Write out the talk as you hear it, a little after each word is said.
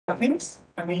things.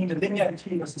 I mean, the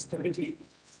linearity versus stability.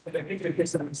 And I give you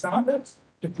some examples.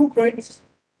 The two grades,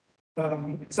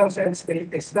 in some sense,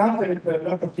 they started a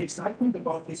lot of the excitement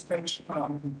about this strange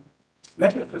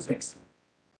metal physics.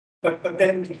 But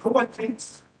then the cobalt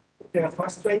things, they are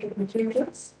frustrated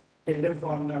materials. They live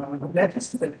on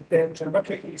lattice that they're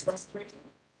geometrically frustrated.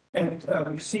 And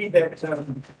you see that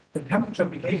the temperature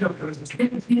behavior versus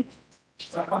stability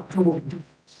up to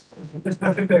this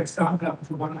particular example up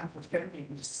to 100 Kelvin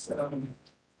is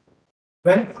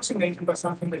very approximated by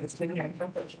something that is linear in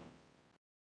temperature.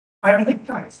 Ionic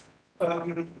tides,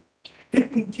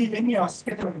 hidden T-linear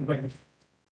scattering wave,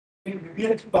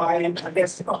 revealed by, I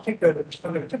guess, optical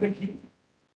conductivity.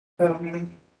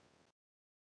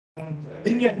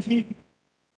 Linear T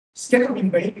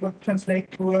scattering wave would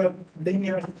translate to a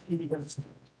linear T density.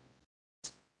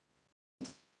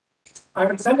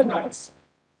 Iron satellites,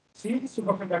 see,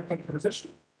 superconducting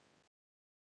transition.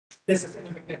 This is in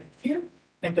a magnetic field,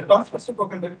 and above the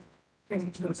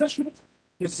superconducting transition,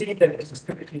 you see that it is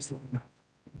typically linear.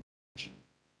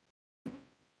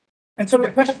 And so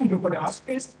the question you would ask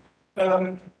is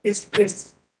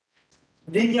this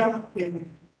linear in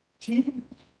T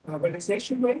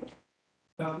realization rate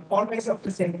always of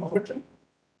the same origin?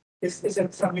 Is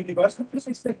it some universal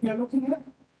physics that we are looking at?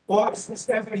 Or is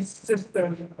every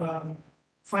system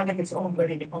finding its own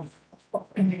way of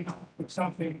ending up with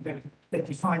something that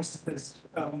defines this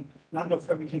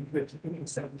non-Fermi liquid in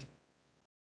itself?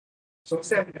 So is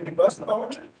that a universal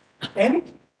origin?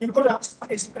 And you could ask,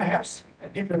 is perhaps,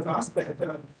 people have asked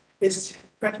that, is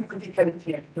quantum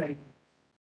criticality at play?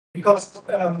 Because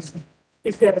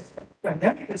if there's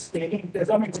dynamic scaling, there's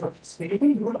only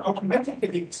scaling, you would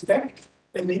automatically expect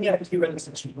a linear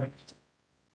realization rate.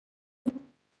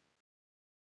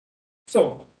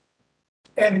 So,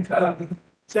 and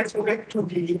let's go back to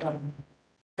the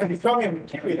California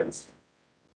materials.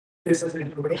 This is a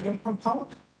uranium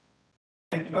compound.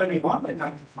 And early on in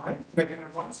 1995, Megan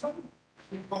and Ronson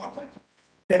reported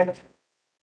that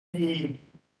these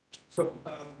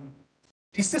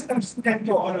systems tend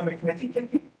to order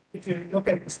magnetically. If you look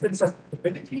at the spin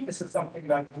susceptibility, this is something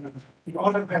like the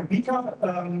order per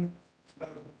meter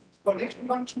correlation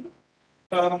function.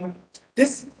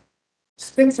 This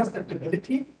spin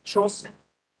susceptibility shows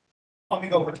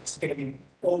omega over T scaling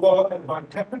over a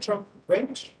temperature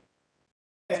range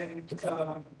and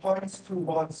points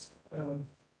towards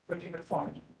continuous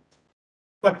point.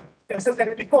 But as I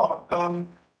said before,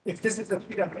 if this is a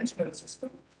three-dimensional system,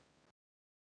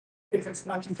 if it's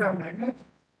multi-ferromagnet,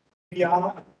 we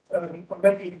are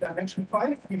already in dimension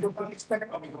 5, we would not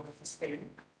expect omega over T scaling.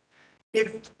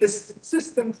 If this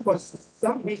system for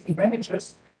some reason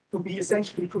manages to be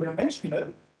essentially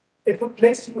two-dimensional, it would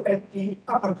place you at the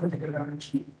upper critical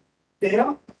dimension.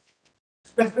 There,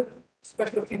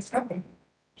 special things happen,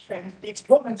 and the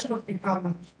exponent should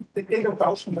become the data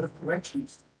Gaussian of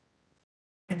corrections.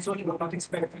 And so you would not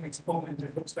expect an exponent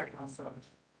that looks like an answer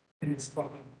in this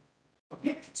problem.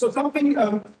 Okay, so something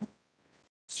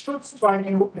should strike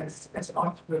you as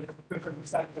odd with a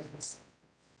result like this.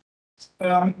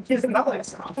 Here's another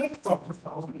example from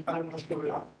 2000, I'm not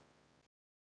sure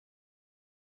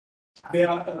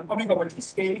where omega over T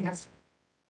scaling has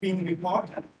been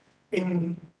reported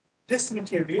in this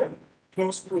material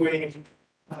close to a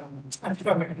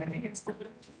antiferromagnetic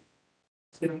instability,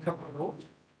 still in copper gold.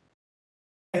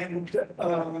 And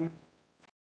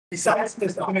besides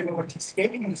this omega over T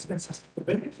scaling and spin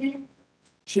susceptibility,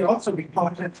 she also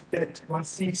reported that one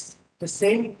sees the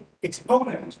same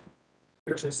exponent,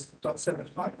 which is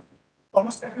 0.75,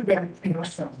 almost everywhere in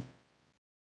Russia.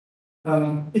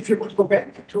 If you would go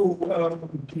back to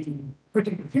the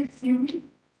critical field theory,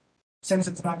 since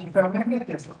it's not antiferromagnet,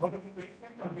 there's a lot of wave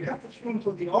vector, and we have to tune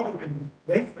to the ordering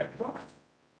wave vector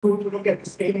to look at the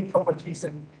scaling properties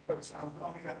and, for example,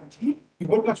 omega over T. You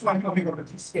would not find omega over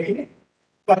T scaling,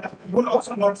 but you will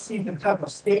also not see the type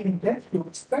of scaling that you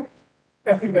expect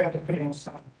everywhere depending on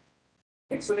some.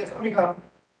 Okay, so there's omega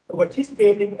over T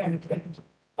scaling and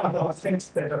other things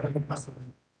that are possible.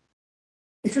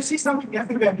 If you see something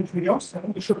everywhere between yourself,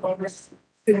 you should always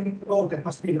think, oh, that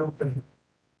must be open.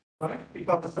 Right?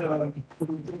 Because the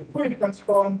Fourier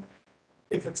transform,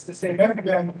 if it's the same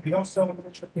everywhere between yourself,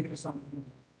 it should be something.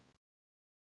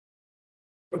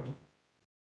 Good.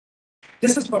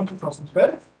 This is from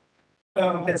 2012.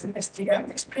 There's an STM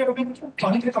experiment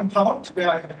on the compound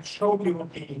where I showed you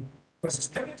the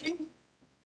resistivity.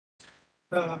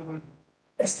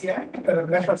 STM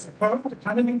measures the current, the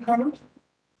tunneling current.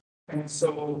 And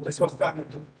so this was done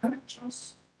at the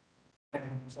temperatures.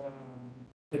 And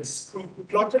this group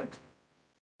plotted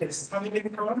this tunneling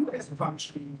current as a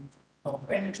function of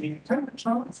energy and temperature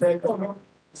and said, oh no,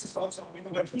 This is also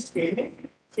omega-T scaling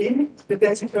in the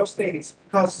density of states,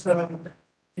 because the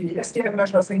SDM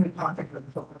measures single particle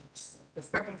properties. The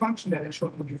spectral function that I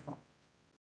showed you before.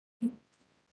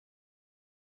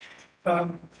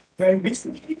 Very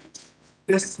recently,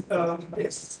 this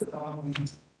is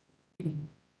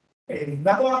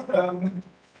another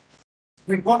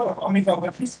report of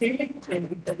omega-T scaling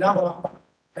in another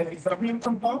Fermi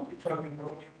compound,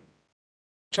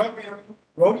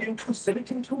 rhodium-2,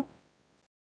 silicon-2.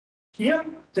 Here,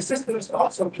 the system is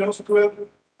also close to an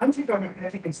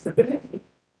antiferromagnetic instability.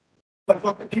 But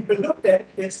what the people looked at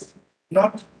is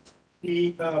not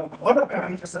the other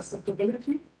parameters of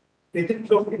stability. They didn't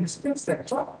look in the spin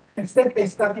sector. Instead, they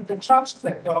studied the charge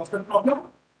sector of the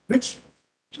problem, which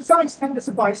to some extent is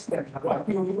a bystander, right?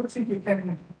 You would think you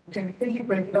can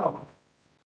integrate it out.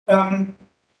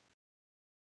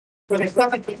 So they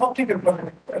studied the optical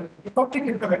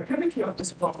conductivity of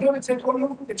this problem and said, oh,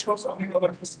 look, it shows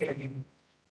omega-T scaling.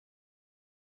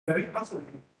 Very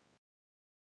puzzling.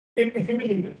 If you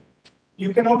believe it.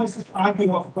 You can always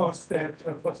argue, of course, that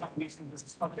for some reason this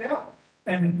is not there.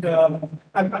 And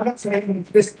I'm not saying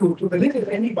this to belittle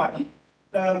anybody.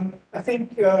 I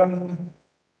think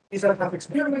these are tough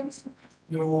experiments.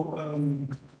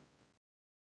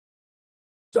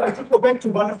 So I could go back to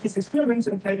one of these experiments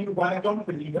and tell you why I don't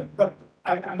believe it, but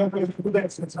I'm not going to do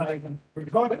that since I can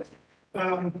record it.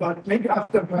 But maybe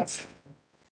afterwards,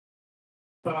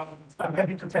 I'm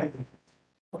happy to tell you.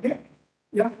 Okay?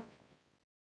 Yeah?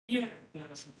 Yeah.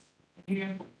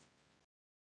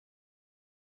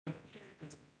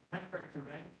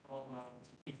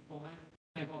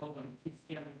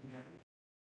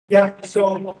 Yeah,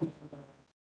 so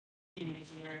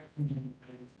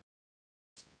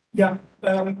yeah,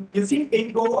 you see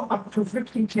they go up to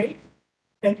 15K.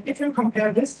 And if you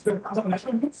compare this with other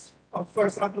measurements of, for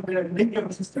example, the linear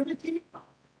resistivity,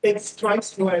 it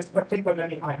strikes you as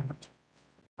particularly high.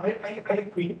 I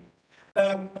agree.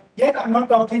 Yet I'm not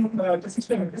doubting this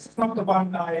experiment. This is not the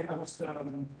one I was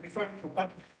referring to,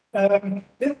 but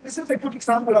this is a good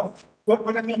example of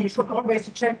what I mean. You should always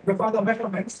check with other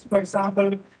measurements. For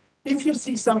example, if you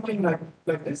see something like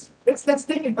this, let's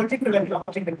take in particular the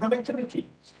optical conductivity.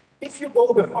 If you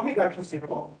go with omega to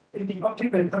 0 in the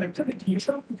optical conductivity, you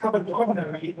should recover the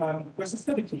ordinary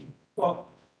resistivity or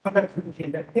conductivity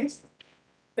in that case.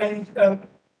 And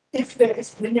if there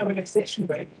is linear relaxation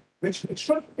rate, which it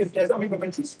should, if there's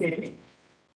omega-T scaling,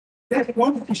 that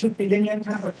quantity should be linear in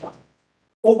temperature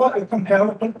over a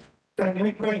comparable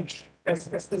dynamic range as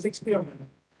this experiment.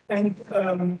 And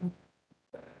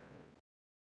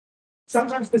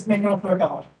sometimes this may not work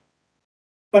out.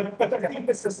 But I think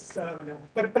this is,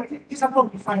 but these are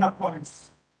probably final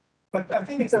points. But I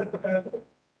think it's a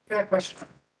fair question.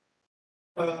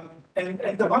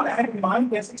 And the one I had in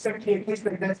mind, there's exactly a case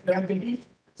like that where I believe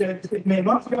that it may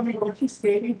not be omega-T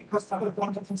scaling because other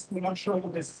quantities do not show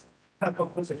this type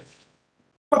of position.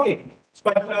 Okay,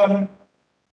 but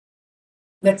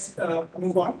let's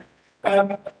move on.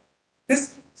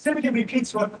 This simply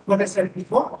repeats what I said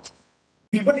before.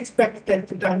 We would expect that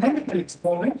the dynamical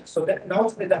exponent, so that now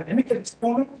the dynamical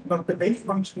exponent, not the wave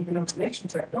function denomination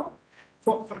factor,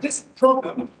 for this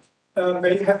problem,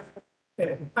 where you have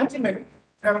an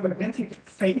antiferromagnetic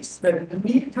phase where the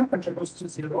mean temperature goes to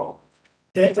 0,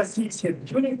 delta C is here the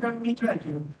tuning parameter, and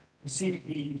you see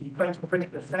the quantum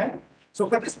critical fan. So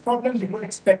for this problem, we would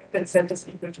expect that Z is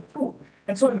equal to 2.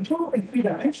 And so in 2 and 3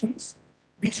 dimensions,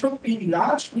 we should be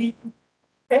largely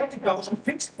at the Gaussian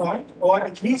fixed point, or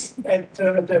at least at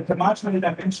the marginal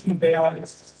dimension where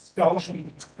it's Gaussian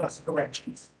plus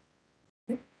corrections.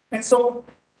 Okay? And so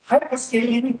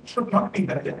hyperscaling should not be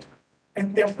valid.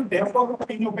 And there should therefore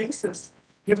be no basis,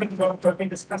 given what we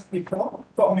discussed before,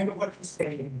 for omega-T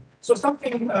scaling. So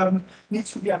something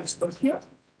needs to be understood here.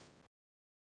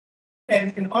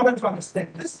 And in order to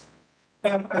understand this,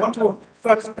 I want to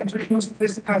first introduce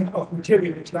this kind of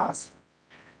material class,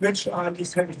 which are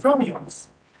these heavy fermions.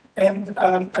 And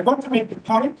I want to make the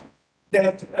point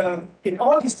that in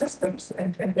all these systems,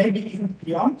 and maybe even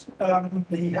beyond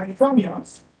the heavy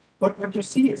fermions, what you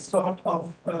see is sort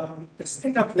of this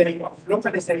interplay of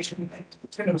localization and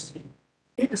tenuity.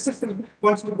 If the system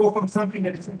wants to go from something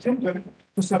that is intended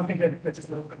to something that is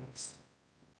localized.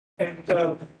 And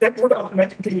that would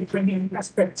automatically bring in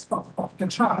aspects of the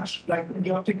charge, like in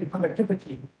the optical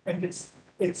conductivity. And it's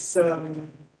if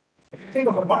you think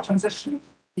of a Mott transition,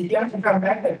 the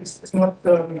antiparamagnet is not,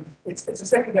 it's a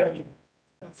secondary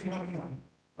phenomenon,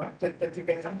 right? That you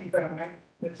get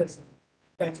antiparamagnetism.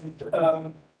 And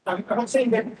I'm not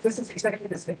saying that this is exactly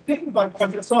the same thing, but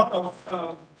it's sort of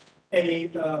a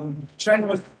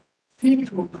general theme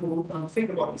to think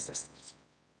about these systems.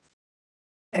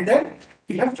 And then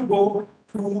we have to go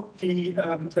to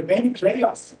the main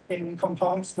players in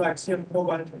compounds like serum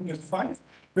cobalt and 5,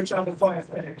 which are the 5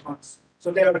 electrons.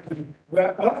 So there are the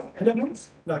rare earth elements,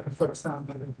 like for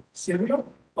example, cerium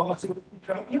or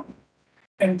terbium.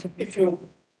 And if you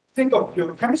think of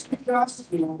your chemistry class,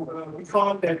 you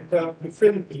recall that you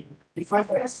fill the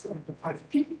 5s and the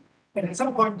 5p, and at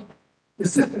some point the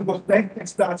system goes back and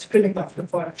starts filling up the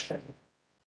 5 shell.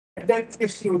 And that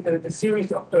gives you the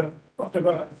series of the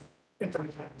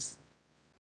interactions.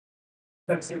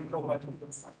 That's serum cobalt and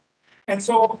 5. And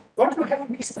so what you have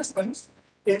in these systems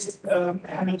is a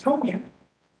Hamiltonian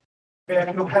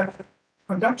where you have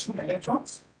conduction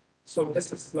electrons. So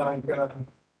this is like a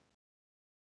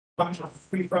bunch of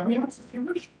free fermions, if you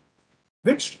wish,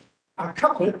 which are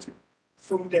coupled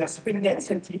through their spin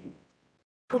density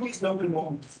to these local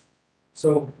moments.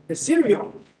 So the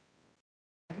cerium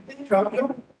and the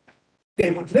terbium, they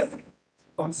would live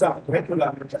on some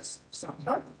regular meters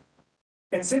sometimes.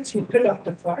 And since you fill up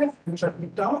the 5, which are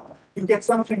deep down, you get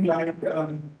something like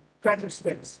quantum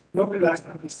space localized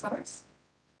on these sides.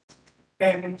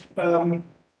 And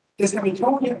this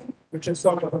Hamiltonian, which is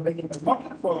sort of a minimal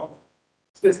model for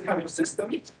this kind of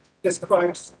system,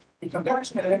 describes the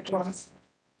conduction electrons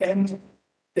and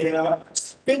their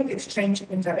spin exchange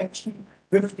interaction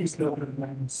with these local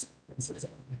moments.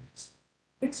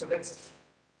 Okay, so that's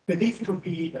believed to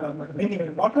be a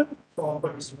minimal model for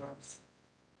these works.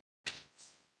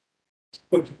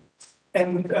 Good.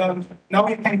 And now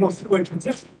we can go through a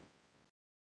transition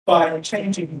by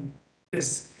changing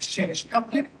this exchange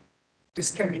coupling.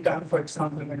 This can be done, for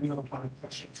example, when you apply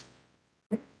pressure.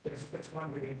 That's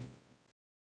one way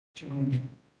to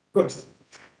good.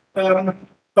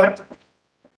 But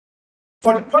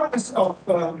for the purpose of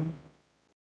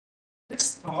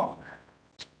this talk,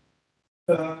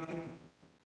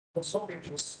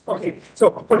 okay,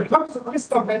 so for the purpose of this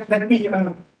talk, let me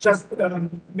just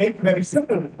make a very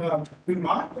simple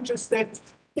remark, which is that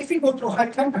if we go to high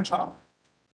temperature,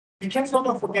 we can sort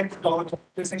of forget about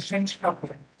this exchange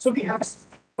coupling. So we have a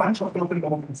bunch of local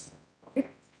moments. Okay?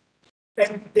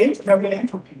 And they carry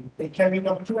entropy. They carry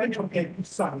down to entropy at each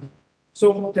side.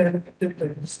 So the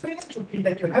spin entropy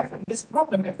that you have in this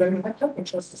problem at very high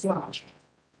temperatures is large.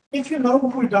 If you now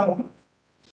cool down,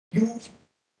 you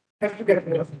have to get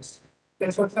rid of this.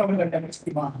 That's what thermodynamics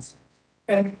demands.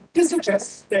 And this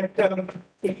suggests that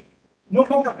no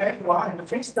longer you are in the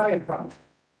phase diagram.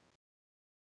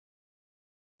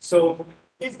 So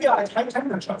if we are at high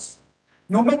temperatures,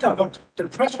 no matter what the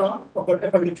pressure or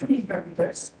whatever the tuning parameter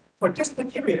is, for this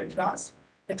material class,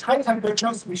 at high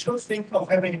temperatures, we should think of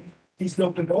having these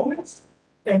local moments.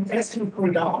 And as you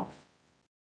cool down,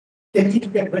 they need to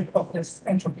get rid of this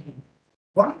entropy.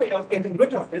 One way of getting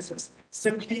rid of this is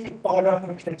simply order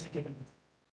complexity.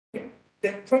 Okay?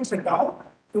 Then turns it down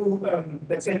to,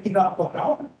 let's say, either up or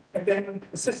down, and then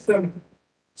the system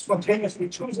spontaneously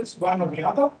chooses one or the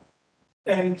other.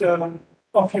 And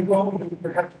off you go, you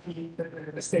have to be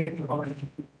the state of origin.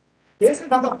 There's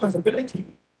another possibility,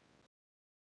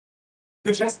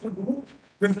 which has to do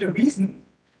with the reason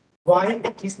why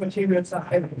these materials are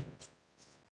heavy.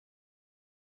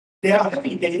 They are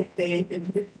heavy.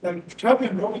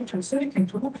 Terbium rolling to silicon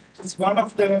 2 is one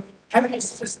of the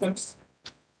heaviest systems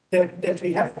that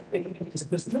we have in this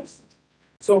business.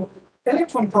 So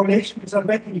electron correlation is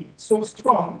already so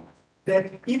strong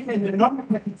that even in the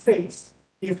non-magnetic phase,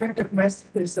 the effective mass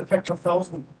is a factor of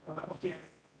 1,000 of the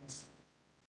mass.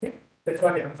 Okay? That's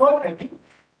why they are called heavy.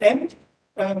 And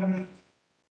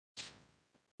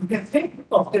you can think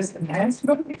of this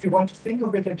enhancement, if you want to think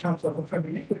of it in terms of a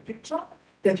Fermi liquid picture,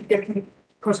 that you get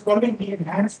correspondingly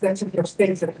enhanced density of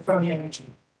states at the Fermi energy.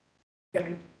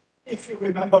 And if you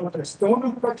remember the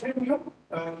Stoner criterion,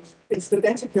 it's the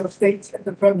density of states at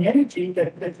the Fermi energy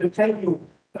that will tell you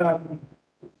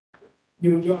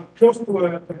you're close to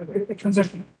a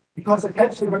transition, because it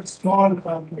helps you with small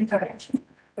interaction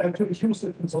to reduce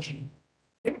the transition.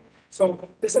 Okay? So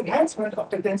this enhancement of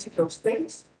the density of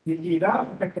states, the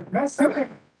effective mass,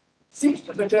 seems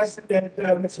to suggest that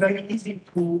it's very easy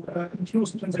to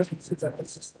induce transitions inside the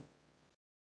system.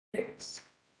 Okay.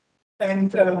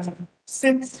 And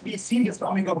since we see this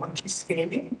omega-1t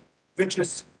scaling, which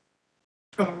is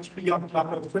beyond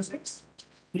Lambda physics,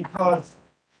 because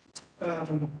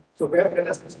so where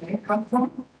does this name come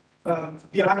from?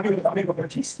 We argue that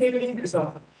omega-1t scaling is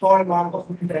a hallmark of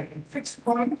an interacting fixed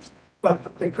point,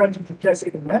 but the quantum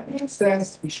classical mapping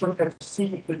says we should have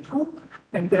C equal 2,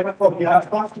 and therefore we are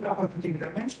after upper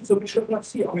particular dimension, so we should not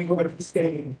see omega-1t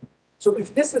scaling. So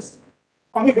if this is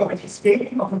omega-1t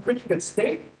scaling of a critical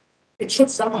state, it should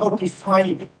somehow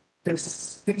defy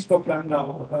this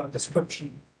Dingsburg-Landau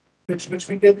description, which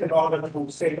we did in order to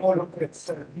say, oh, look, it's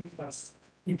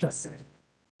E plus Z.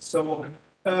 So,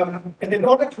 and in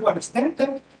order to understand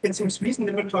that, it seems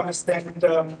reasonable to understand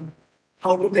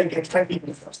how do they get happy in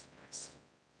the first place,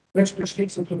 which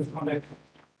leads into the content.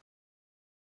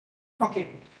 Okay,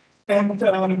 and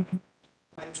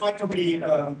I try to be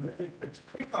a bit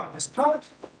quicker on this part,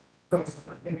 because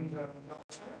in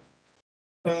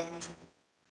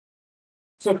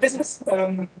so this is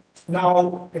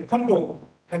now a condo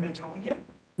Hamiltonian.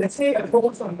 Let's say I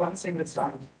focus on one single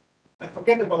side. I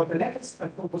forget about the letters, I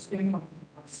focus in on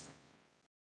one side.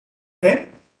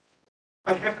 Then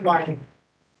I have my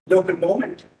local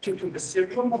moment due to the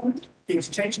serial moment, the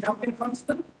exchange coupling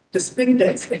constant, the spin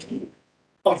density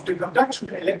of the conduction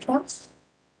electrons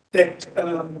that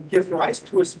give rise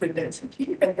to a spin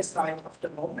density at the side of the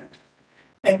moment.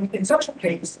 And in such a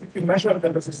case, if you measure the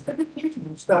resistivity,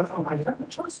 you start from high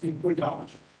temperatures, you pull down.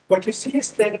 What you see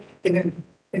is that in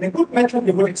a good metal,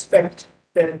 you would expect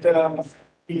that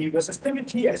the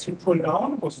resistivity as you pull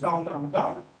down goes down, down,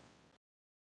 down.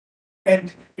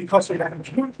 And because you have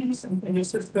impurities in your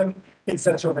system, it's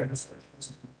such a resistive.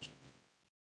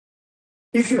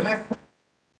 If you have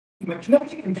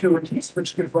magnetic impurities,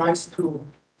 which give rise to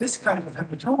this kind of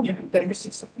Hamiltonian, then you see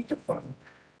something different.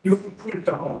 You pull it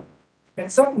down,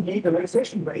 and suddenly the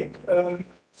realization rate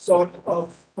sort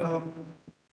of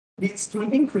leads to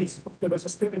an increase of the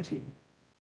resistivity.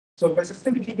 So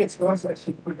resistivity gets worse as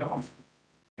you pull down.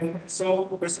 And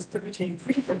so resistivity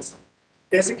increases.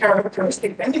 There's a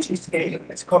characteristic energy scale,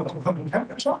 it's called the common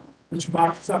temperature, which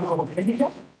marks somehow linear.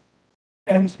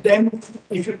 And then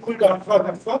if you pull down further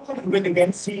and further, you will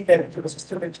again see that the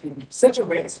resistivity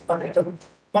saturates, but at a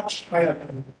much higher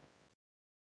level,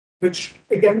 which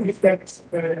again reflects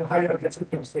the higher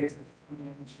residual state.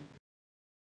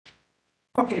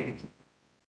 Okay,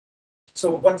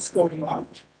 so what's going on?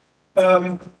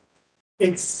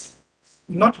 It's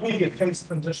not really a phase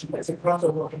transition, it's a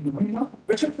crossover phenomena,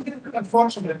 which is a bit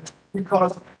unfortunate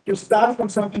because you start from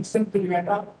something simple, you end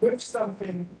up with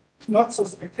something not so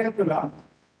spectacular,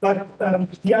 but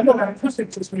the underlying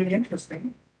physics is really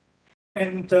interesting.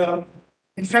 And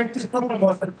in fact, this problem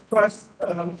was the first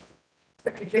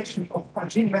application of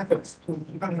Argene methods to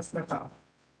Johannes matter.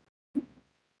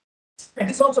 And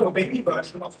it's also a baby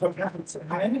version of what happens in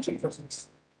high energy physics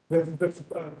with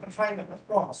confinement of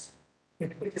force.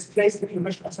 It is placed if you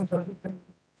wish as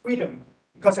freedom,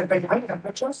 because at very high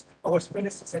temperatures, our spin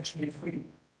is essentially free.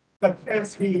 But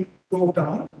as we go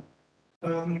down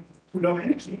to low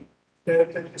energy,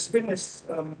 the spin is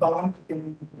bound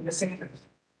in a singlet.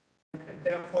 And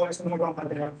therefore, it's no longer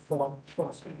there for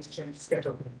spin exchange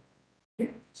scattering.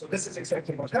 Okay? So this is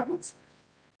exactly what happens.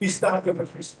 We start with a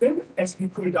free spin. As we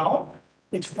cool down,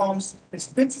 it forms a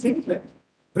spin singlet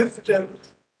with the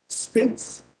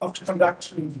spins of the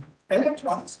conduction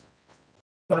electrons.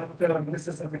 But this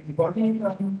is a body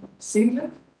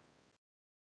singlet.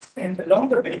 And along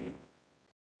the way,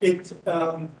 it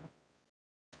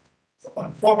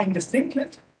on forming the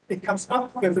singlet, it comes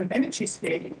up with an energy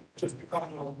scale, which is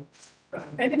become an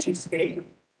energy scale,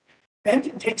 and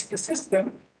it takes the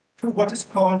system to what is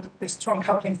called the strong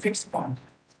coupling fixed point.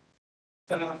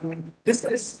 This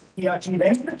is the RG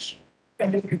language,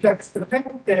 and it reflects the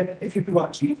fact that if you do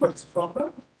RG for this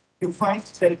problem, you find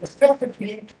that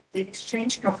effectively the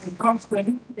exchange coupling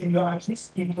constant in your RG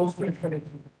scheme goes to infinity.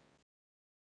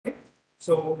 Okay?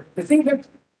 So the singlet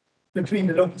between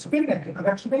the local spin and the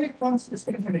conduction electrons is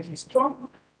infinitely strong,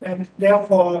 and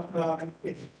therefore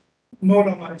it no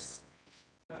longer is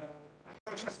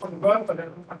just for the world, but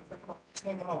it's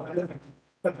no longer relevant.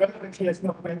 But relevant here is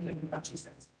not meant in the energy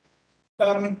sense.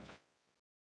 And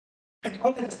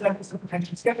all that is left is a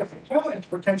potential scattering term, and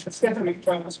potential scattering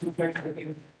term is reflected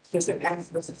in this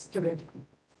enhanced resistivity.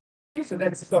 Okay, so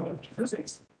that's sort of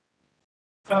physics.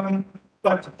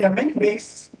 But there are many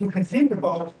ways you can think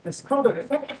about this Crowder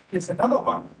effect. Here's another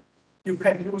one. You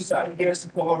can use ideas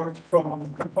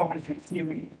from conformity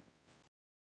theory.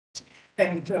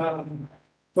 And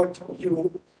what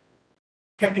you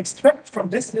can extract from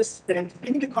this is that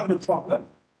in the Kondo problem,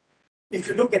 if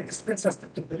you look at the spin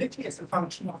susceptibility as a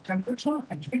function of temperature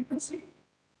and frequency,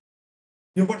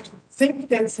 you would think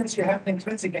that since you have an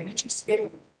intrinsic energy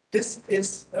scale, this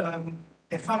is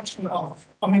a function of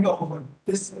omega over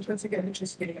this intrinsic energy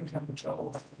scale and temperature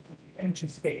over the energy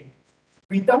scale.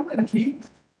 Redundantly,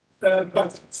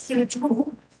 but still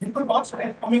true, you could also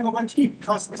add omega over t,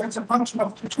 because that's a function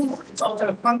of the two. It's also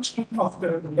a function of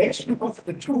the relation of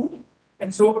the two,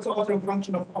 and so it's also a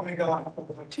function of omega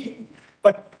over t.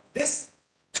 But this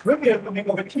trivial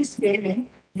omega over t scaling,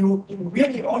 you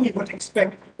really only would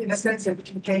expect in a sense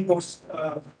that k goes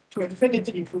to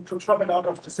infinity to drop it out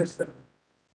of the system.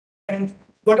 And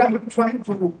what I'm trying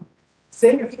to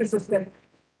say is that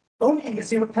only in the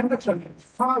zero temperature,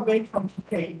 far away from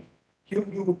decay,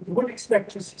 you would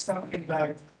expect to see something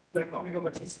like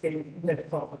omega T scale in that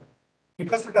problem,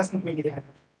 because it doesn't really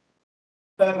happen.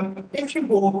 If you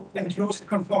go and use the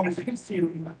conformal field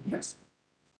theory like this,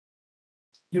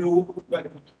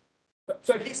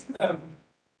 so at least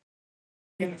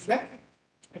in flat,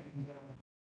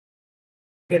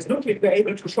 there's no way we're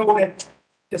able to show that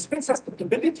the spin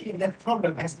susceptibility in that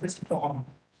problem has this form.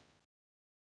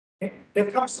 Okay?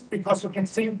 That comes because you can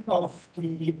think of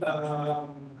the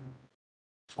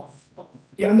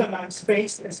underlying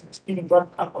space as being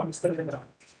brought up on the cylinder.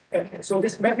 And so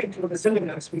this mapping to the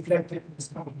cylinder is reflected in this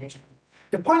combination.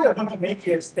 The point I want to make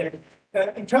here is that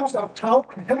in terms of tau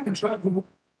and temperature, we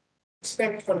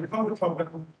expect for the control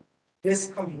problem this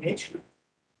combination.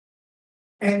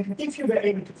 And if you were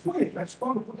able to Fourier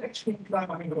transform, it would actually imply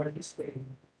omega this way.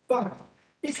 But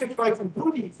if you try to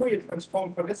do the Fourier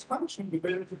transform for this function, you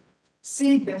will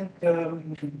see that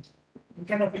you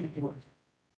cannot really do it.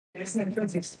 There's an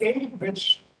intrinsic scale,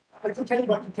 which I can tell you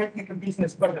about the technical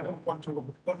business, but I don't want to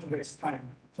waste time.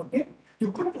 Okay?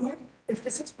 You could do it if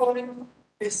this exponent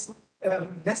is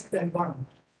less than 1.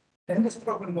 Then this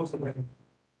problem goes away.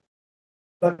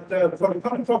 But for the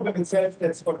current problem itself,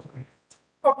 that's what we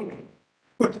okay.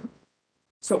 Good.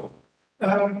 So,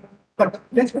 but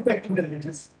let's go back to the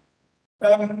latest.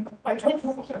 I told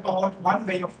you about one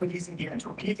way of releasing the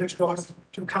entropy, which was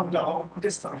to come down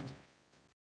this side.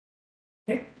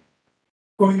 Okay?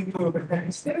 Going to a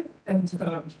magnetic state and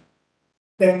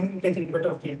then getting rid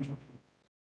of the entropy.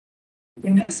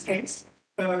 In this case,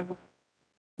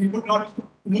 we would not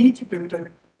need to build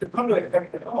the Kondo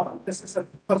effect at all. This is a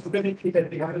possibility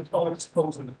that we have at our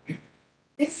disposal.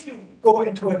 If you go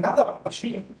into another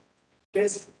machine,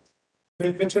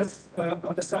 which is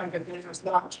on the side that is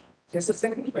large, there's a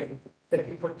second way that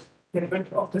we could get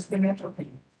rid of this entropy,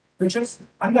 which is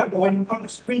undergoing Kondo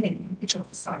screening in each of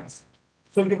the sides.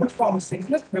 So you would form a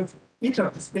singlet with each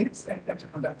of the spins and the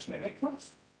conduction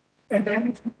electrons, and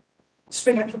then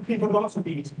spin entropy would also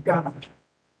be garnered.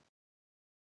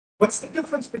 What's the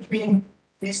difference between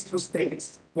these two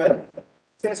states? Well,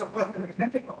 there's of course a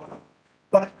magnetic order,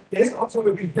 but there's also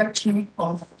a reflection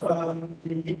of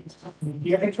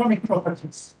the electronic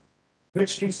properties,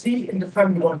 which you see in the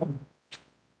Fermi model.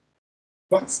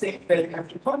 One state where you have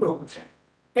the Kondo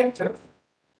active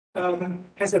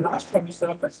has a large Fermi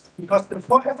surface because the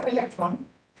 4f electron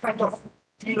kind of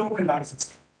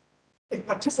delocalizes. It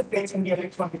participates in the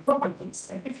electronic properties,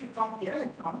 and if you count the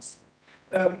electrons,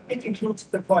 it includes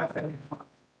the 4f electron.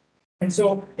 And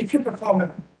so, if you perform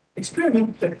an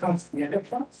experiment that counts the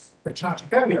electrons, the charge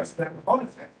carriers, the Hall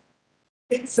effect,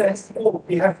 it says, oh,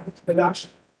 we have the large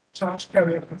charge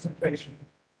carrier concentration.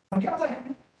 On the other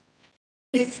hand,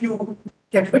 if you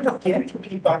get rid of the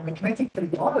entropy by magnetically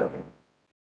ordering,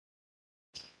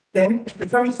 then the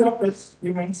Fermi surface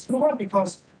remains small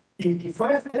because the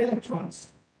 4f electrons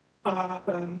are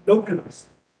localized.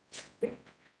 Okay?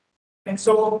 And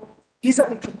so these are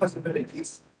the two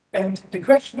possibilities. And the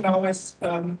question now is,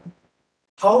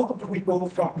 how do we go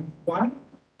from one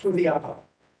to the other?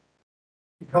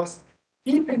 Because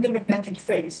deep in the magnetic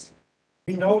phase,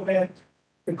 we know that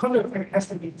the Kondo effect has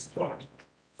to be destroyed.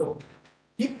 So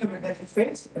deep in the magnetic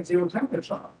phase at zero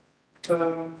temperature,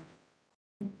 the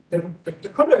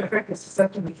Kondo effect is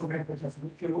susceptible to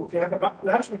magnetism. If you have a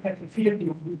large magnetic field,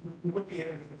 you would be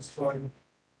able to destroy it.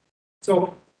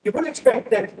 So you would expect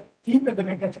that deep in the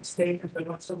magnetic state, it will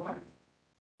not survive.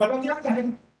 But on the other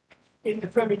hand, in the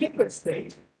Fermi liquid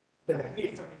state, the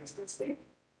electronegative state,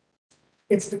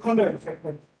 it's the Kondo effect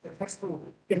that has to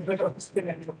get rid of the spin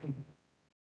entropy.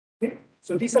 Okay?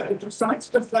 So these are the two sides,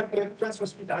 just like the transfer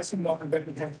speed Ising model that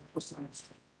we have two sides.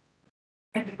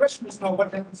 And the question is now,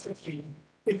 what happens if we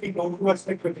go towards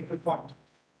the critical point?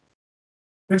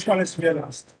 Which one is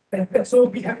realized? And so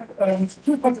we have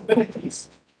two possibilities.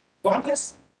 One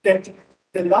is that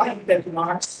the line that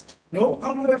marks no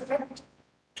Kondo effect,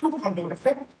 two Kondo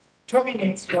effect,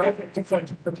 terminates right at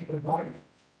different critical point.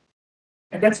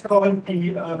 And that's called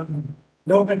the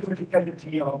local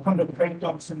criticality or Kondo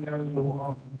breakdown scenario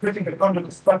or critical Kondo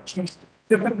destruction.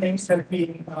 Different names have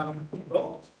been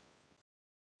involved.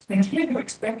 And here you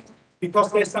expect,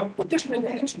 because there's some additional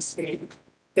energy scale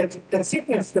that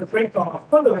signals the breakdown of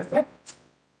Kondo effect,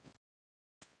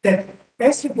 that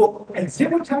as you go at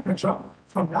zero temperature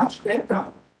from large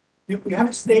delta, you have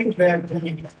a state where the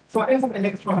 4f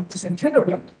electron is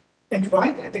itinerant, and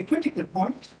right at the critical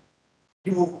point,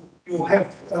 you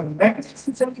have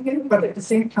magnetism setting in, but at the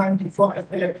same time, the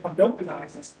 4f electron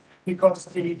localizes. because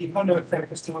the Kondo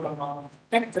effect is no longer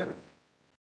active.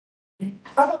 The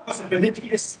other possibility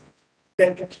is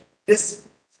that this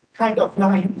kind of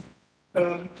line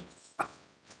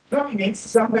terminates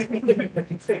somewhere in the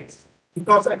magnetic phase.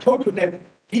 Because I told you that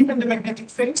even in the magnetic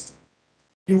phase,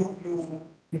 you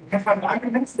can find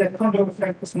arguments that Kondo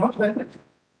effect is not valid.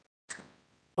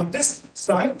 On this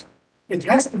side, it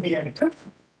has to be active.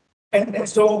 And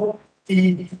so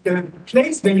the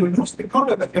place where you lose the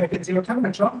Kondo effect at zero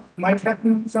temperature might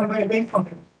happen somewhere away from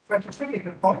the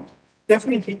critical point,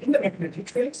 definitely in the magnetic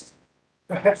phase,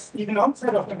 perhaps even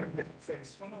outside of the magnetic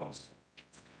phase, who knows.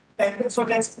 And so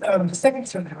that's the second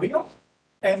scenario.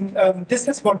 And this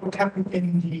is what would happen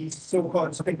in the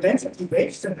so-called spin density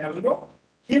wave scenario.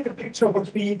 Here the picture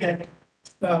would be that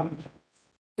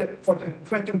for the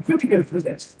quantum critical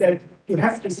physics, that you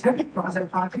have these heavy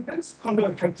quasi-particles, Kondo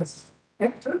effect is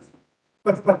active,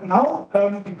 but now,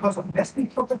 because of nesting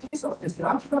properties of this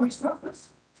large Fermi surface,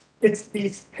 it's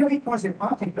these heavy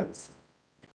quasi-particles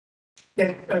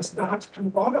that start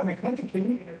to order magnetically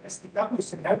in an SDW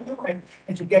scenario, and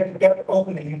you get a gap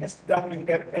opening in SDW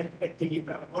gap at the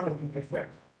ordering effect.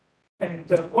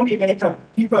 And only later,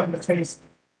 people in the phase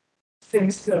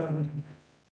things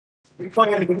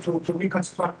require you to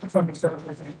reconstruct the Fermi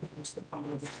surface and produce the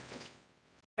power.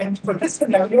 And for this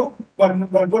scenario, one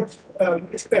would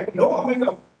expect no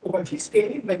omega over T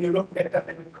scaling when you look at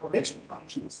the correlation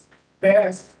functions,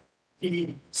 whereas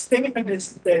the statement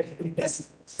is that in this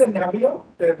scenario,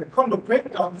 the Kondo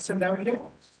breakdown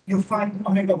scenario, you find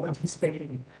omega over T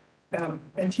scaling.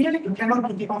 And here you cannot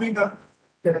do the omega,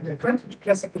 the quantum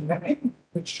classical mapping,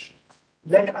 which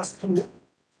led us to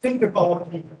think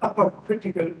about the upper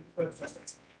critical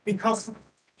physics, because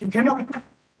you cannot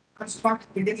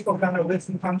construct the Dirichlet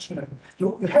Wilson functional.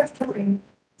 You have to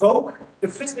invoke the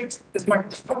physics, the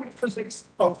microscopic physics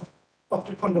of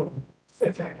the Kondo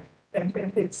effect and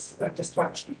its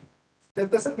destruction.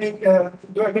 Does it make,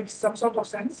 do I make some sort of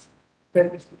sense?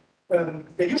 That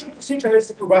the usual procedure is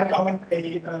to write down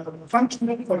a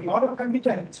function for the order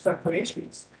parameter and its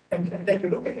fluctuations. And then you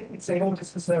look at it and say, oh,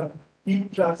 this is a B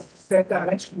plus Z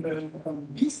dimensional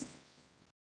beast.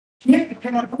 Here you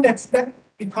cannot do that step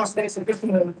because there's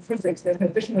additional physics, there's an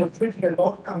additional critical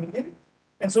load coming in.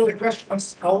 And so the question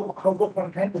is how would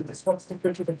one handle this? What's the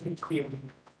critical theory?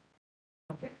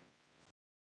 Okay.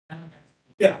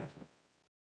 Yeah.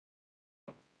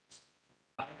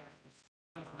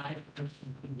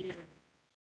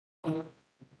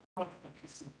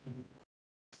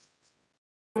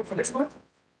 For this one?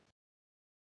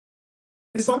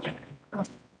 This one?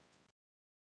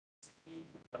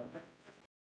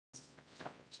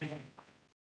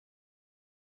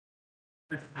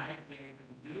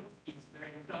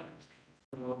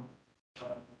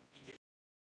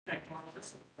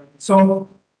 So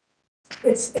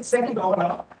it's second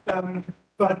order,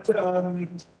 but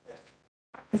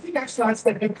I think I have slides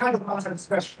that can kind of answer this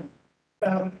question.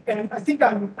 And I think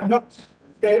I'm not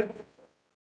there.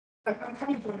 I'm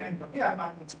coming to an end.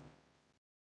 Yeah,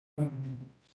 I'm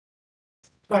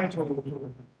trying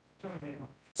to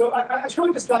so I show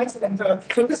you the slides, and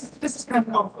so this is kind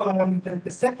of the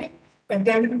setting, and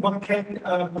then one can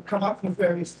come up with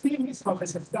various theories how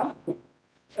this is done.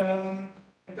 And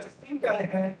I think I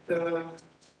had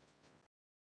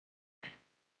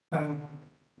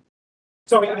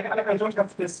sorry, I don't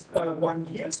have this one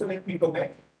here, so let me go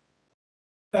back.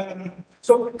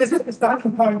 So this is the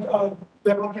starting point of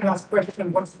where one can ask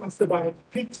question, what's the right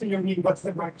peak theory, what's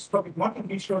the microscopic model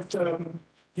we should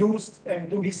use, and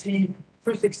do we see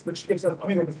physics which gives us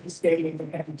omega scaling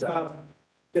and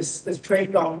this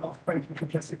breakdown of quantum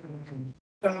classical.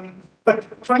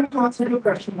 But trying to answer your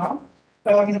question now.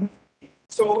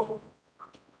 So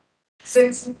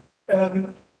since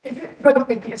if I look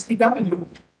at the SDW,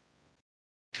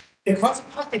 the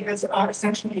particles are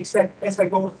essentially exact as I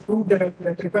go through the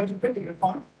quantum critical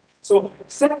form. So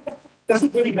set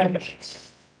doesn't really vanish.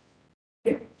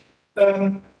 Okay.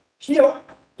 Here,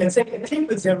 let's say at t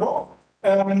equals 0,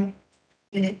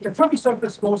 the Fermi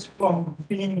surface goes from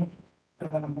being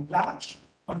large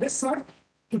on this side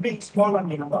to being small on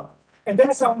the other. And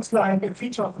that sounds like a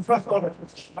feature of the first order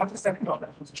position, not the second order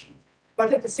position.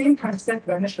 But at the same time, set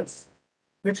vanishes,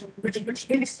 which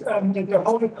leads the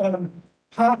whole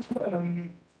part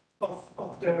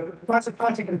of the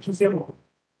quasi-particle to 0.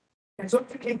 And so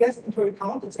if you take that into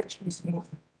account, it's actually smooth.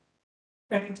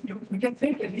 And you can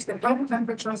think, at least at higher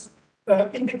temperatures,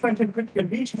 in the quantum critical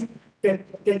region, that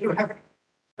you have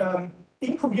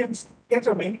incoherent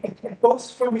scattering at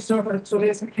both Fermi surfaces. So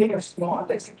there's a K of small,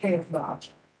 there's a K of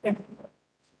large. And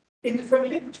in the Fermi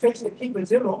limit phase at t equals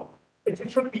 0,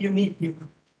 it should be unique.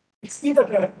 It's either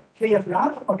the KF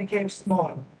large or the KF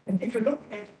small. And if you look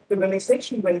at the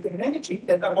realization rate in energy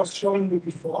that I was showing you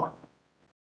before,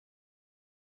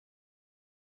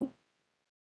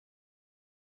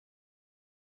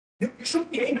 you should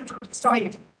be able to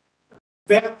decide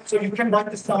where, so you can write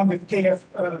this down with KF,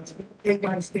 K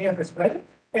minus KF as well.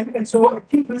 And so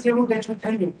people zero, they should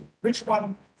tell you which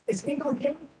one is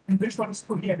incoherent and which one is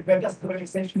coherent, where does the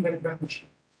realization rate vanish.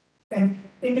 And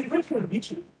in the critical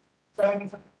region,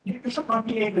 you should not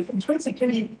be able,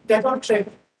 intrinsically, that object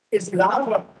is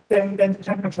larger than the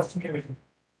temperature given.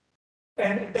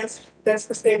 And that's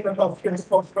the statement of your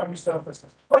Fermi surfaces.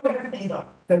 Or you have either.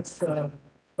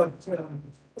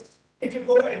 If you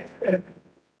go at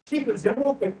t equals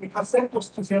 0, because z goes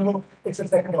to 0, it's a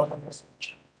second order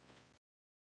message.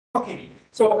 Okay,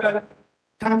 so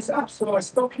time's up, so I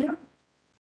stop here.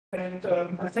 And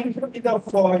I thank you either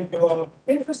for your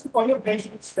interest or your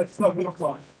patience. That's not your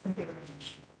fault. Thank you very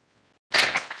much.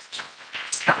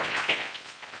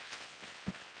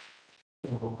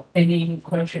 Any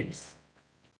questions?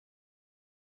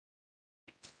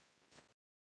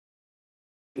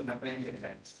 You have mentioned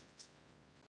that.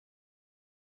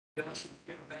 You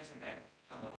mentioned that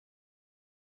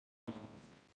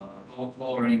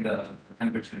lowering the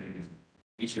temperature is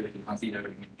usually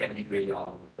considered getting rid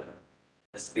of the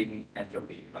spin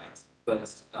entropy, right?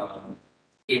 But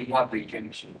in what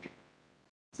region should we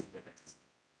consider that?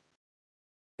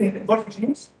 In what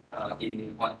regimes?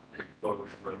 In what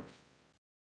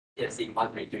yes, in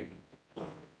what region?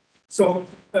 So,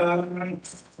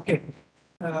 okay.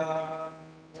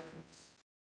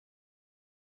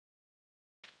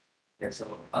 Yeah,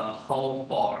 so how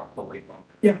far away from?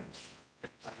 Yeah.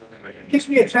 Gives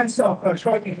me a chance of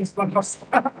shortening this one loss.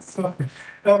 So,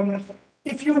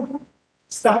 if you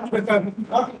start with a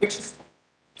model which is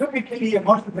typically a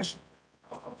model which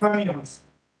fermions,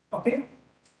 okay?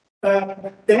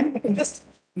 Then in this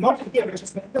model here, which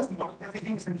is it doesn't model,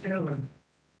 everything is in general.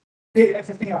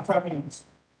 Everything are fermions.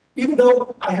 Even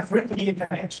though I have written the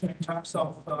interaction in terms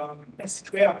of S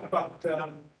squared, but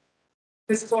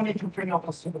this is only to bring out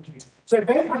possibilities. So at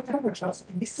very high temperatures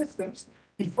in these systems,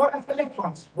 the 4f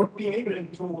electrons would be able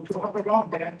to hover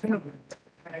around their internal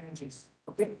energies.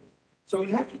 Okay? So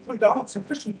you have to pull down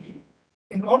sufficiently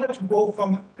in order to go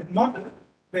from a model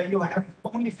where you have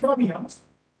only fermions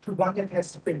to one that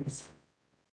has spins.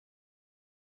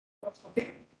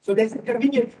 Okay? So there's a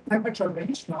convenient temperature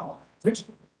range now, which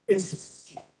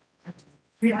is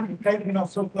 300 Kelvin or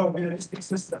so for a realistic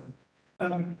system.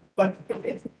 But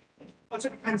it also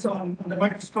depends on the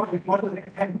microscopic model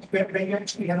where you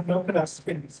actually have localized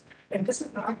spins. And this is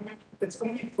an argument that's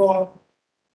only for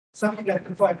something like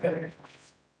the 5 electrons.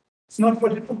 It's not for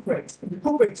the two breaks. In the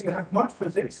two breaks, you have not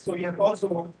physics, so you have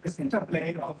also this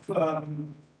interplay of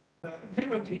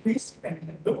integral decrease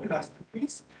and localized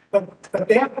decrease. But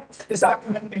there, this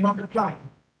argument may not apply.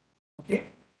 Okay?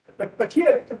 But here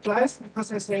it applies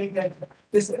because I say that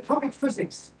this atomic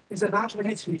physics is a large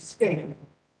energy scale.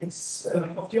 It's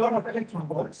of the order of electron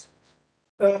volts.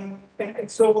 And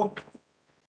so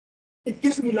it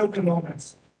gives me local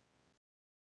moments.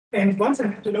 And once I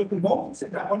have the local moments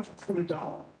and I want to pull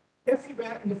down,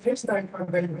 everywhere in the phase diagram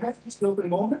where you have these local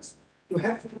moments, you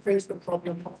have to face the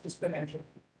problem of the spin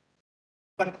entropy.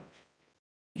 But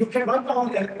you can write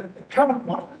down a current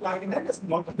model, like an Anderson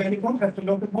model, where you won't have the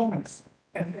local moments.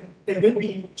 And they will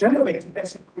be generated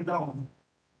as you cool down.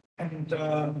 And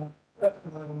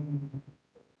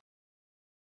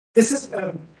this is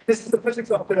the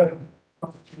physics of the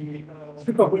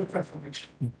super-Wilf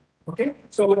transformation. Okay,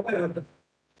 so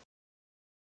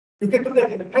you can do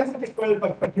that in the present as well,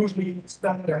 but usually it's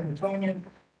done in the Hamiltonian.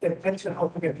 That tells you how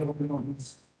to get local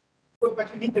moments. So,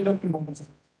 but you need the local moments.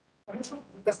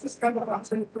 Does this kind of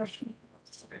answer your question?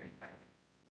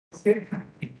 Okay,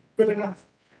 good enough.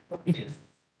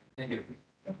 Thank you.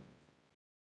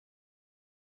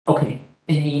 Okay,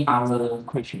 any other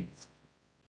questions?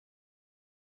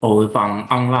 Or from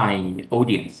online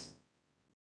audience?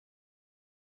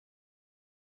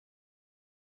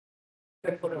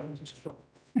 That's what I want to show.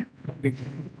 Maybe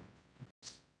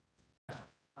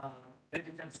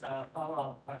just a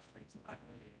follow-up question.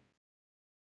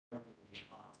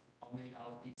 Only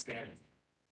out the scaling.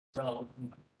 So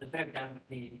the fact that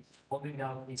the only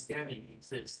out the scaling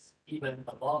exists even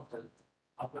above the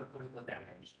upper critical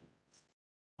dimension,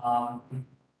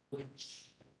 which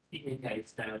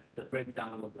indicates that the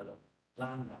breakdown of the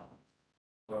lambda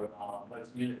or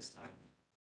first unit time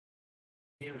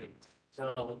period.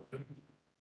 So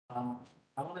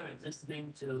I wonder, is this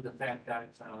linked to the fact that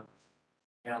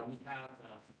we have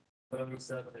Fermi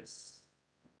surface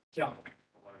jump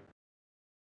or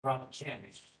from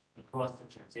change across the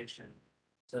transition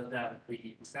so that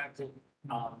the exact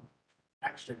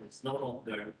action is no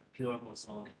longer pure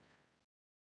bosonic.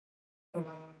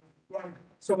 Right.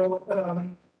 So,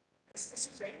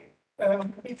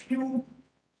 if you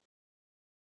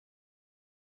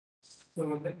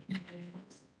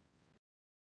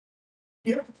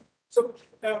here, so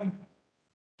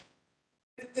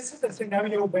this is a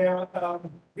scenario where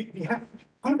we have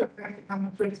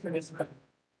 100 principles,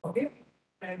 okay,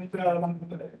 and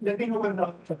let me know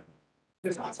whether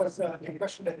this answers the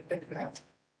question that you have.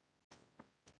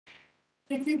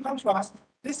 If you contrast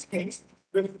this case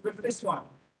with this one,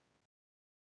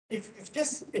 if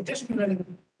this additional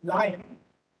line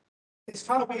is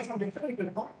far away from the critical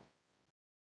point,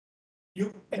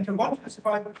 you want to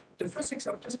specify the physics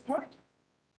of this point,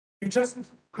 you just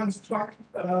construct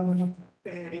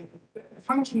a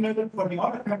function for the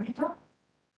order parameter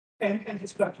and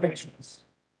its fluctuations.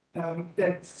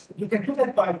 That you can do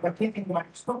that by taking the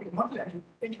microscopic model and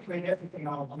integrate everything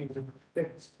out. I mean,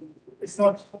 it's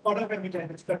not order parameter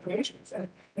and its fluctuations, and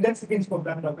that's against what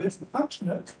lambda Wilson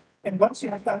functional. And once you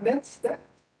have done that step,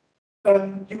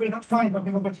 you will not find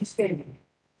homeopathy scaling,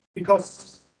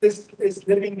 because this is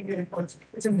living in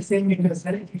it's in the same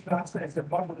universality class as the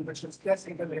model which is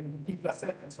classical in D plus Z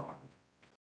and so on.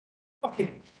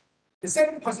 Okay. The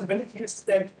second possibility is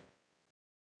that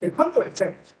the Kondo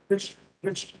effect, which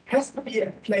has to be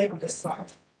at play on this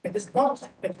side, and is not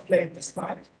at play on this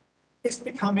side, is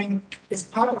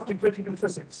part of the critical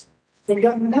physics. So we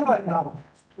are never allowed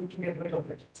to get rid of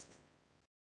it.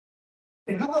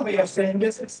 Another way of saying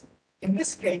this is, in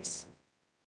this case,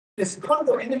 this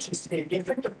Kondo energy scale, the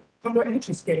effective Kondo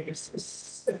energy scale is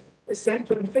set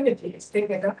to infinity. It's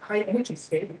taking a high energy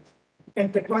scale,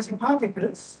 and the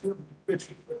quasi-particles, which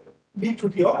lead to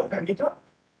the order parameter,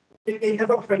 they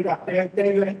never break up. They're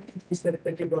entities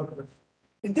that you work with.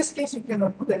 In this case, you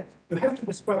cannot do that. You have to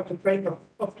describe the breakup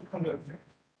of the Kondo effect.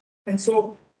 And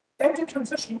so, every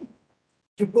transition,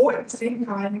 you go at the same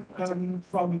time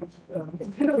from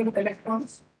itinerant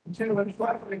electrons, itinerant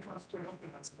five electrons to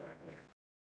localized electrons.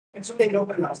 And so they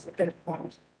localize at that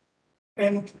point.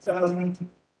 And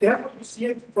therefore, you see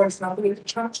it, for example, in the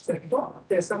charge sector,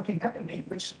 there's something happening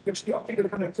which the optical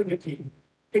conductivity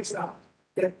picks up.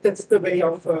 That's the way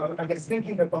of, I guess,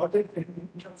 thinking about it in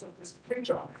terms of this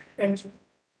picture. And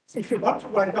if you want to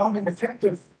write down an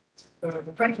effective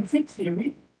quantum field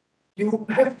theory, you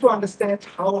have to understand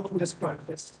how to describe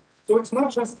this. So it's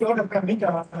not just the order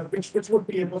parameter, which would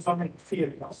be a bosonic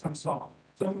field of some sort.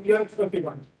 So you have to be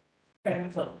one.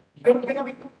 And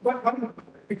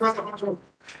because I want to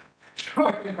show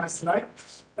it in my slide,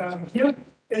 here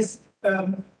is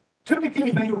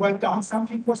typically when you write down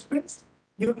something for spins,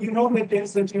 you know that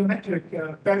there's a geometric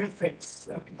Berry phase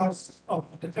because of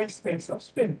the phase space of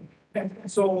spin. And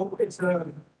so it's a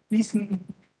decent,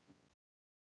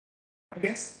 I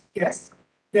guess,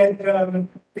 that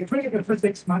the critical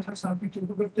physics might have something to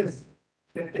do with this,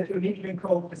 that you need to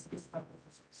encode this type of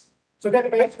physics. So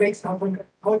that makes how it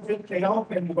will play out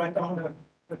when you write down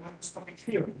the microscopic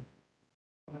theory.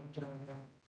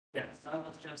 Yes, I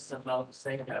was just about to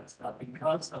say that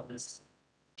because of this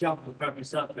jump to Fermi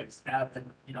surface at the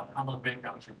common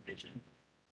breakdown condition,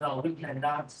 so we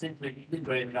cannot simply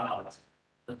integrate out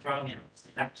the Fermion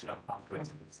actual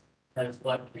characteristics. That is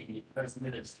what the first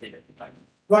minute stated.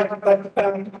 Right,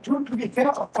 but to be fair,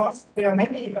 of course, there are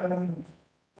many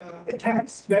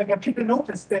attempts where people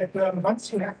notice that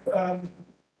once you have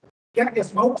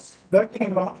gaseous modes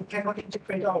working around, you cannot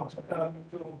integrate out.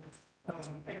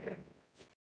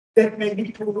 That may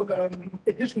lead to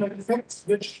additional effects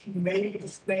which may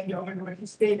explain the homeopathy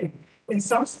scaling. In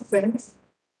some sense,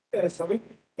 in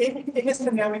a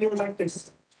scenario like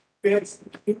this, where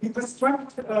you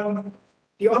construct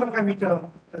the order parameter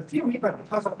theory, but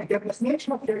because of the gapless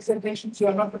nature of the excitations, you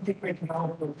are not integrating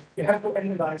out. You have to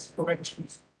analyze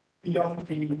corrections beyond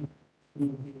the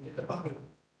bubble.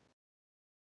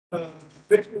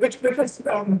 Which is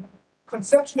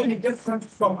conceptually different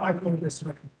from arguing this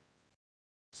way.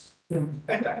 And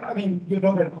I mean, you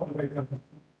know that all the way around.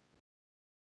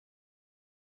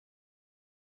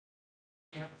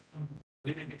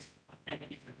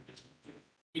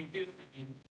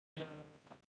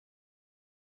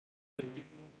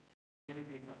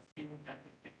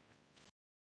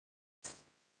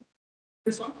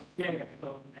 This one? Yeah.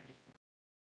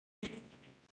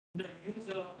 The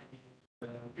user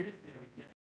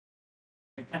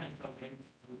mechanical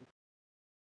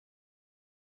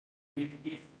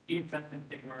if that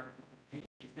integral is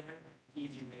there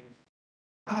easy way.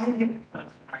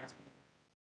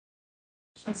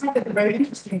 It's not a very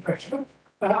interesting question,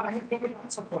 but I have given an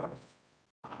answer for it.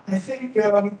 I think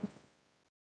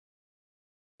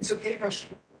It's okay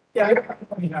question. Yeah,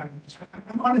 I mean,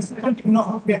 I'm honest, I don't even know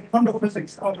how to get quantum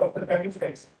physics out of the value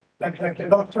space, like a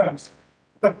lot of terms.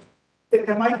 But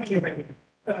there might be a way,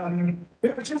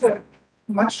 which is a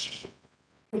much,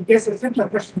 I guess, a simpler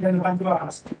question than the one you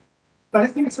asked. But I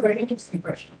think it's a very interesting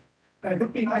question. It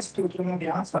would be nice to know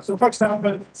the answer. So, for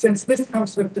example, since this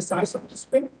comes with the size of the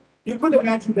spin, you could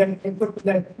imagine that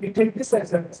you take this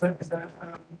as a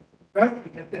variable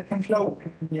that can flow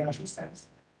in the energy sense.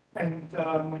 And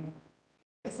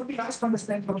it would be nice to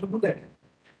understand how to do that.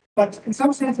 But in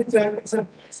some sense,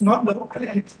 it's not local,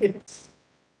 and it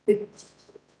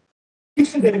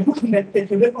gives you the illusion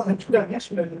that you live on a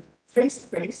two-dimensional phase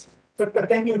space. But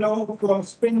then you know for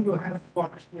spin you have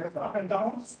what? You have up and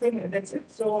down spin, and that's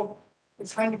it. So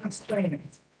it's highly constraining.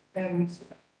 And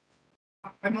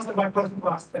I'm not the right person to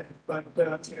ask that, but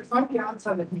if you find the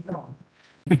answer, let me know.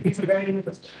 It's a very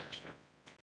interesting question.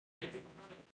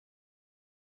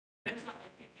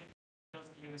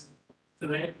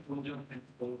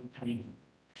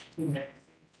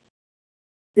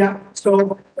 Yeah,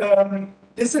 so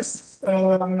this is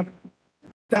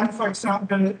done, for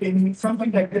example, in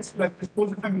something like this, like this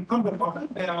Fermi combo model,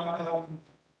 where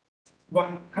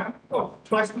one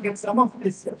tries to get some of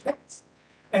these effects.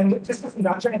 And this is a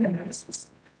larger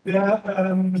analysis where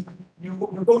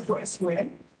you go to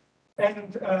SUN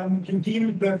and you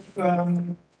deal with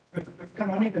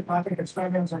canonical particles,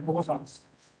 fermions, and bosons.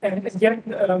 And again,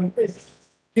 it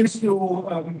gives you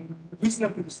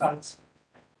reasonable results.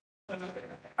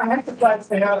 I have the slides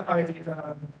there. Have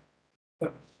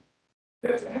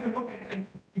a look, and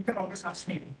you can always ask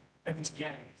me.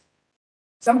 Yeah.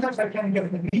 Sometimes I can get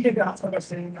an immediate answer by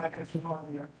saying I have no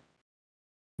idea.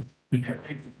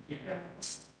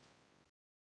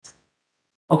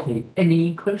 Okay,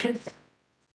 any questions?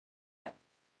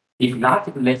 If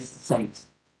not, let's thank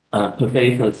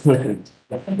Professor Kirchner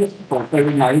for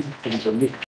very nice information.